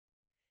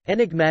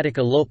Enigmatic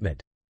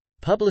Elopement.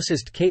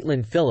 Publicist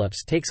Kaitlin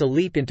Phillips takes a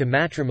leap into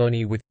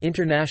matrimony with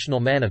international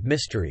man of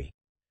mystery.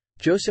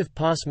 Joseph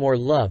Passmore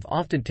love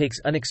often takes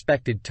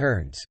unexpected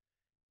turns.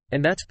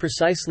 And that's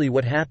precisely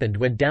what happened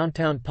when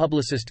downtown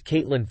publicist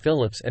Kaitlin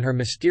Phillips and her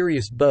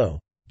mysterious beau,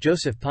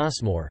 Joseph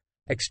Passmore,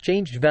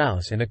 exchanged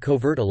vows in a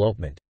covert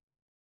elopement.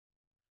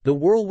 The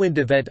Whirlwind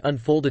event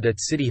unfolded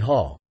at City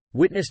Hall,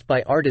 witnessed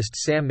by artist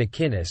Sam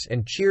McKinniss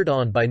and cheered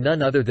on by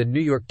none other than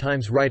New York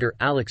Times writer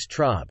Alex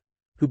Traub,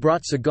 who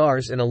brought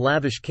cigars and a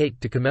lavish cake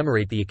to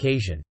commemorate the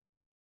occasion.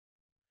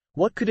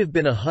 What could have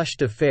been a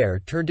hushed affair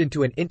turned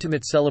into an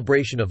intimate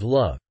celebration of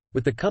love,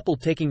 with the couple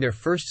taking their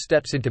first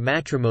steps into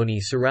matrimony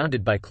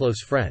surrounded by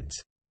close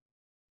friends.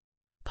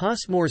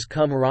 Passmore's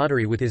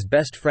camaraderie with his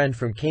best friend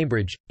from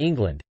Cambridge,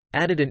 England,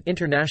 added an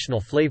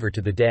international flavor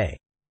to the day.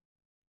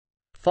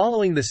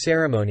 Following the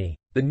ceremony,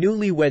 the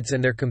newlyweds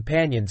and their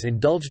companions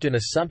indulged in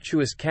a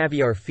sumptuous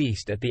caviar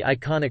feast at the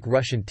iconic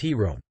Russian tea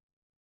room.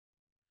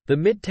 The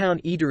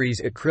Midtown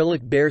eatery's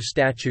acrylic bear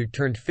statue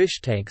turned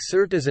fish tank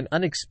served as an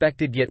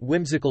unexpected yet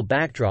whimsical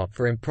backdrop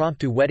for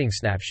impromptu wedding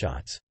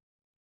snapshots.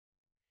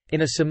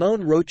 In a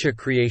Simone Rocha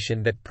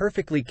creation that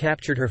perfectly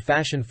captured her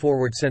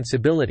fashion-forward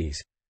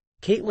sensibilities,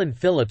 Kaitlin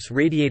Phillips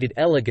radiated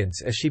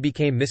elegance as she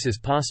became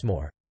Mrs.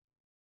 Passmore.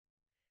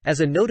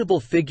 As a notable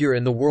figure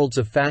in the worlds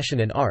of fashion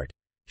and art,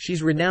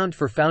 she's renowned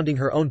for founding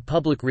her own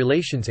public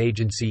relations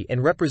agency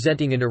and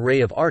representing an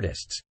array of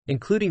artists,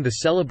 including the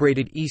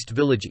celebrated East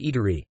Village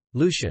eatery,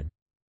 Lucian.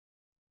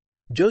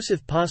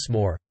 Joseph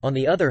Passmore, on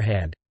the other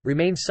hand,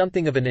 remains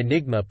something of an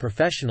enigma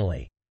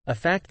professionally, a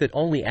fact that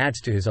only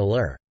adds to his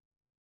allure.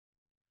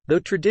 Though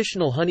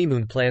traditional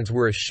honeymoon plans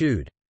were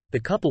eschewed, the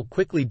couple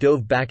quickly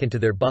dove back into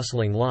their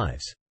bustling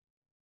lives.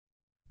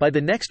 By the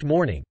next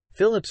morning,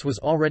 Phillips was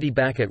already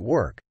back at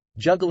work,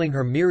 juggling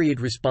her myriad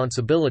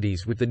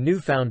responsibilities with the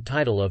newfound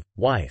title of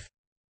wife.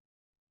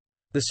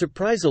 The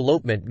surprise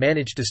elopement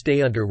managed to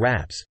stay under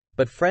wraps,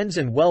 but friends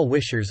and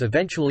well-wishers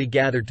eventually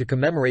gathered to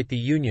commemorate the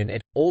union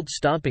at Old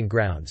Stomping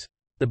Grounds,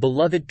 the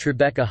beloved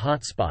Tribeca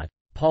hotspot,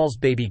 Paul's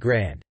Baby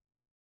Grand.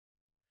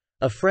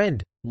 A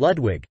friend,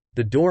 Ludwig,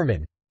 the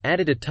doorman,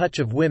 added a touch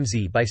of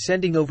whimsy by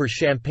sending over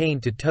champagne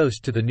to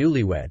toast to the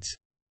newlyweds.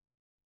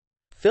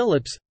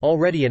 Phillips,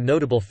 already a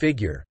notable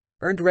figure,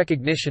 earned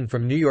recognition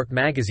from New York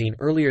Magazine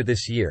earlier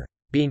this year,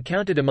 being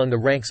counted among the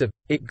ranks of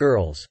 "it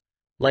girls"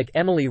 like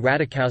Emily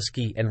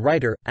Ratajkowski and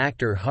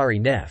writer-actor Hari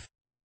Nef.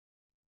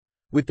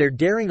 With their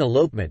daring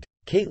elopement,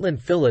 Kaitlin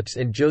Phillips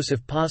and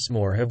Joseph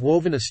Passmore have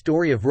woven a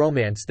story of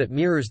romance that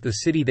mirrors the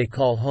city they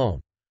call home,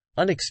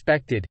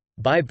 unexpected,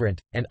 vibrant,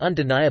 and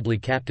undeniably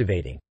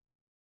captivating.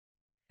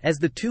 As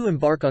the two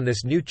embark on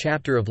this new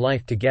chapter of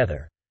life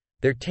together,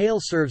 their tale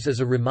serves as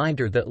a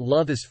reminder that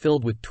love is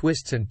filled with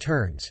twists and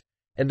turns,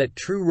 and that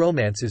true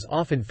romance is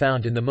often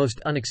found in the most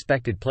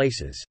unexpected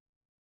places.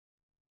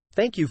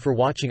 Thank you for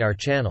watching our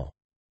channel.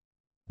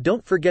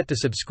 Don't forget to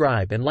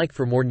subscribe and like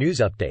for more news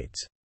updates.